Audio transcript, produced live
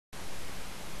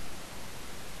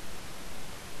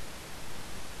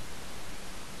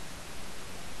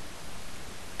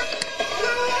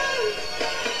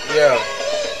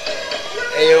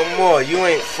more. You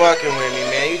ain't fucking with me,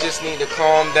 man. You just need to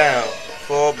calm down.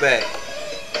 Fall back.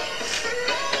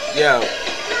 Yo,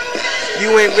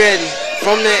 you ain't ready.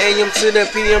 From the AM to the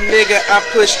PM, nigga, I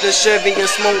push the Chevy and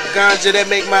smoke ganja that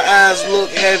make my eyes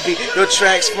look heavy. Your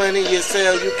tracks funny as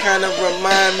hell, you kinda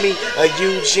remind me of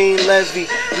Eugene Levy.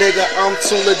 Nigga, I'm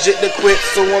too legit to quit,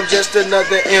 so I'm just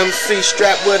another MC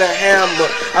strapped with a hammer.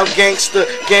 I'm gangster,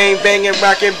 gang banging,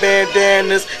 rocking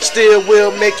bandanas. Still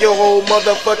will make your whole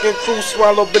motherfucking crew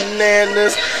swallow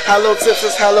bananas. Hollow tips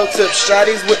is hollow tips,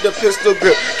 shotties with the pistol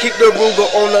grip. Keep the Ruger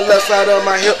on the left side of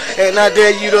my hip, and I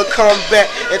dare you to come back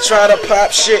and try to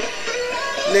pop shit.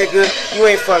 Nigga, you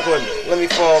ain't fuck with me. Let me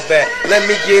fall back. Let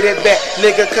me get it back.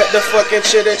 Nigga, cut the fucking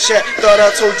chitter chat. Thought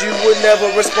I told you would never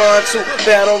respond to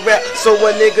battle rap. So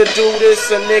a nigga do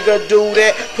this, a nigga do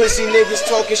that. Pussy niggas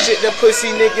talking shit, them pussy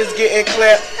niggas getting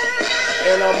clapped.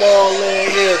 And I'm all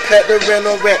in here. Cut the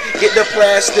rental rack, get the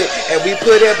plastic, and we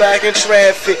put it back in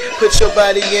traffic. Put your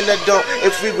body in the dump.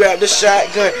 If we grab the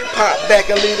shotgun, pop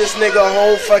back and leave this nigga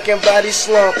whole fucking body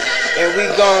slump. And we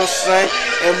gone, son.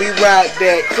 And we rock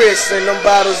that. Chris and them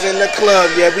bottles in the club.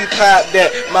 Yeah, we pop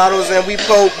that. Models and we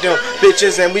poke them.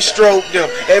 Bitches and we stroke them.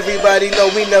 Everybody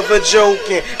know we never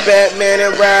joking. Batman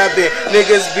and Robin.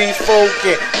 Niggas be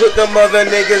folking. Put them other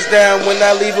niggas down when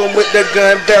I leave them with the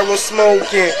gun barrel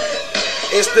smoking.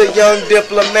 It's the young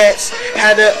diplomats,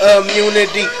 had the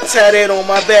immunity tatted on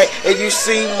my back, and you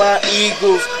see my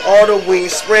eagles, all the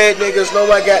wings spread. Niggas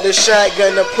know I got the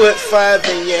shotgun to put 5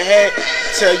 in your head.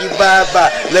 Tell you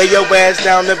bye-bye, lay your ass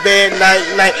down to bed,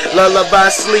 night-night, lullaby,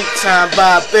 sleep time,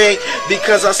 bye-bye.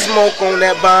 Because I smoke on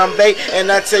that Bombay, and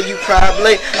I tell you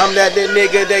probably, I'm that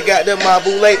nigga that got the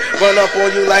Mabule. Run up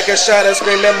on you like a shot and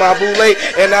screaming Mabule,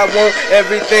 and I want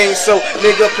everything, so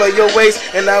nigga play your waist,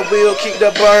 and I will keep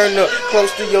the burner close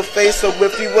to your face. So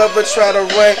if you ever try to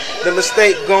run, the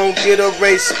mistake gon' get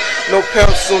erased. No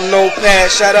pencil, no pad.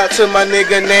 Shout out to my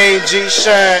nigga named G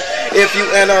Shine. If you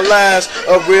analyze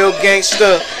a real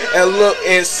gangster and look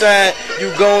inside,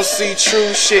 you gon' see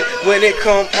true shit when it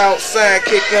come outside.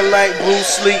 Kicking like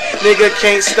Bruce Lee, nigga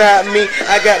can't stop me.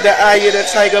 I got the eye of the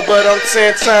tiger, but I'm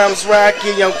 10 times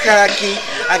Rocky. I'm cocky.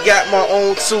 I got my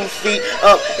own 2 feet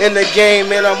up in the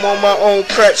game, and I'm on my own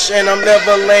crutch, and I'm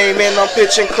never lame, and I'm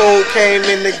pitching cocaine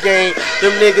in the game.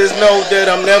 Them niggas know that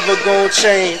I'm never gonna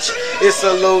change. It's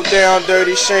a low down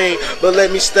dirty shame, but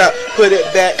let me stop, put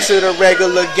it back to the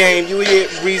regular game. You hit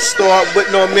restart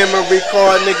with no memory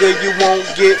card, nigga, you won't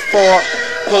get far.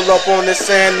 Pull up on the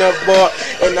sandbar,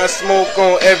 and I smoke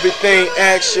on everything,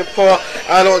 action part.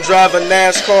 I don't drive a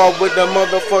NASCAR with the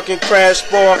motherfucking crash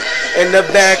bar in the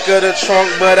back of the trunk,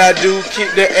 but I do keep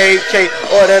the AK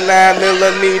or the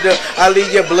 9mm. I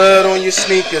leave your blood on your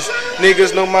sneakers.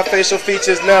 Niggas know my facial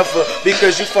features never,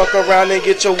 because you fuck around and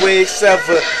get your wig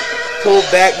severed. Pull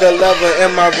back the lever,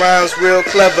 and my rhymes real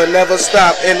clever, never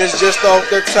stop, and it's just off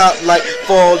the top like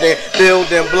folding,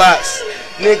 building blocks.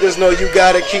 Niggas know you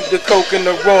gotta keep the coke in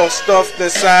the raw, stuffed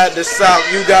inside the sock.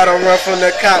 You gotta run from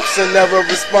the cops and never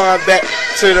respond back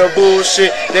to the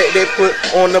bullshit that they put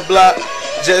on the block.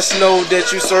 Just know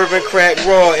that you serving crack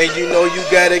raw, and you know you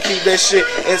gotta keep that shit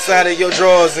inside of your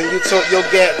drawers, and you took your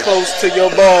gap close to your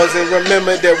balls. And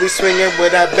remember that we swinging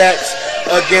with our backs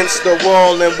against the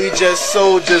wall, and we just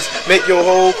soldiers, make your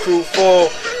whole crew fall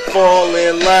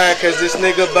in line, cause this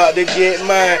nigga about to get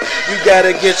mine. You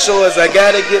gotta get yours, I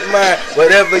gotta get mine.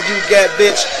 Whatever you got,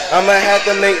 bitch, I'ma have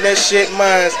to make that shit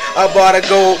mine. I bought a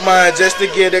gold mine just to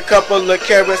get a couple of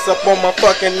carats up on my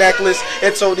fucking necklace,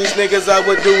 and told these niggas I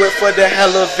would do it for the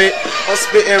hell of it. I'm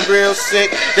spitting real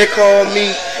sick, they call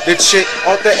me the chick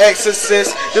off The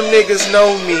Exorcist. Them niggas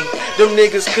know me, them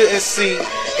niggas couldn't see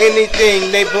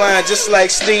anything, they blind just like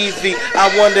Stevie. I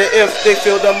wonder if they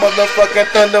feel the motherfucking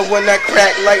thunder when I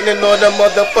crack lightning, or the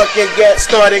motherfucking gas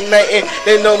start igniting.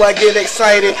 They know I get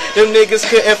excited, them niggas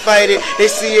couldn't fight it. They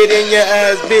see it in your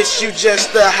eyes, bitch, you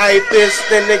just the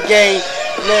hypest in the game.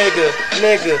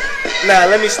 Nigga, nah,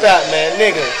 let me stop, man.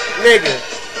 Nigga,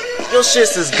 your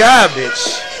shits is garbage.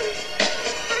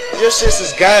 Your shits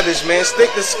is garbage, man.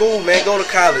 Stick to school, man. Go to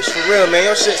college, for real, man.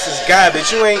 Your shits is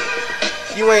garbage. You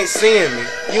ain't seeing me.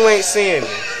 You ain't seeing me.